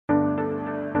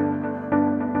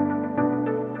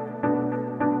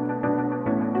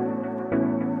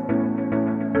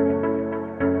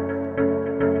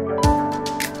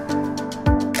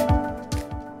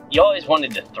always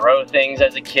wanted to throw things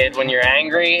as a kid when you're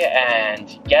angry,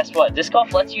 and guess what? Disc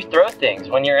golf lets you throw things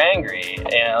when you're angry,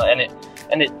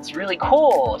 and it's really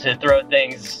cool to throw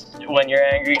things when you're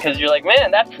angry, because you're like,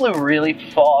 man, that flew really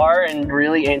far and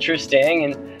really interesting,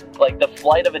 and like the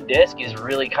flight of a disc is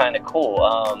really kind of cool.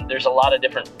 There's a lot of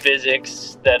different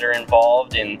physics that are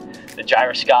involved in the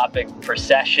gyroscopic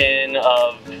precession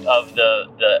of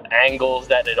the angles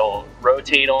that it'll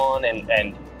rotate on,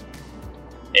 and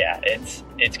yeah, it's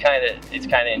kind of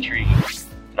intriguing.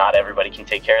 Not everybody can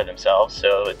take care of themselves,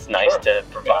 so it's nice to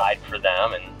provide for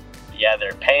them, and yeah,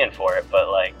 they're paying for it, but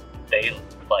like they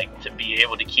like to be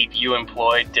able to keep you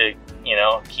employed to, you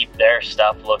know, keep their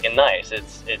stuff looking nice.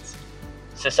 It's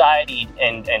society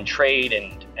and trade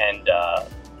and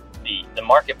the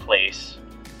marketplace.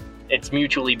 It's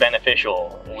mutually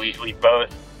beneficial. We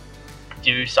both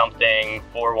do something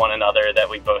for one another that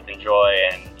we both enjoy,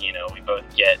 and you know, we both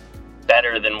get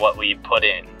better than what we put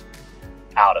in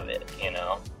out of it, you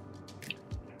know.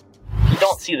 If you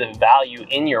don't see the value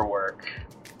in your work,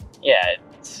 yeah,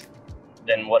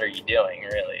 then what are you doing,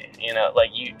 really? You know, like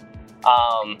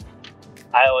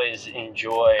I always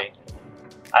enjoy,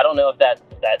 I don't know if that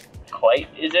quite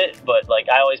is it, but like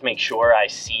I always make sure I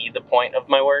see the point of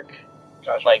my work.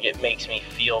 Gotcha. Like it makes me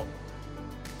feel,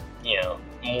 you know,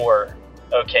 more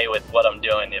okay with what I'm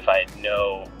doing if I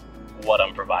know what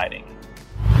I'm providing.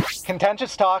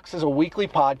 Contentious Talks is a weekly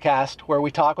podcast where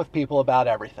we talk with people about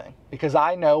everything, because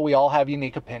I know we all have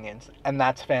unique opinions, and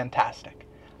that's fantastic.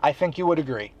 I think you would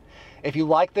agree. If you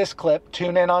like this clip,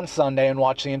 tune in on Sunday and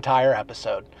watch the entire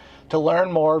episode. To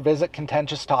learn more, visit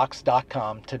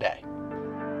contentioustalks.com today.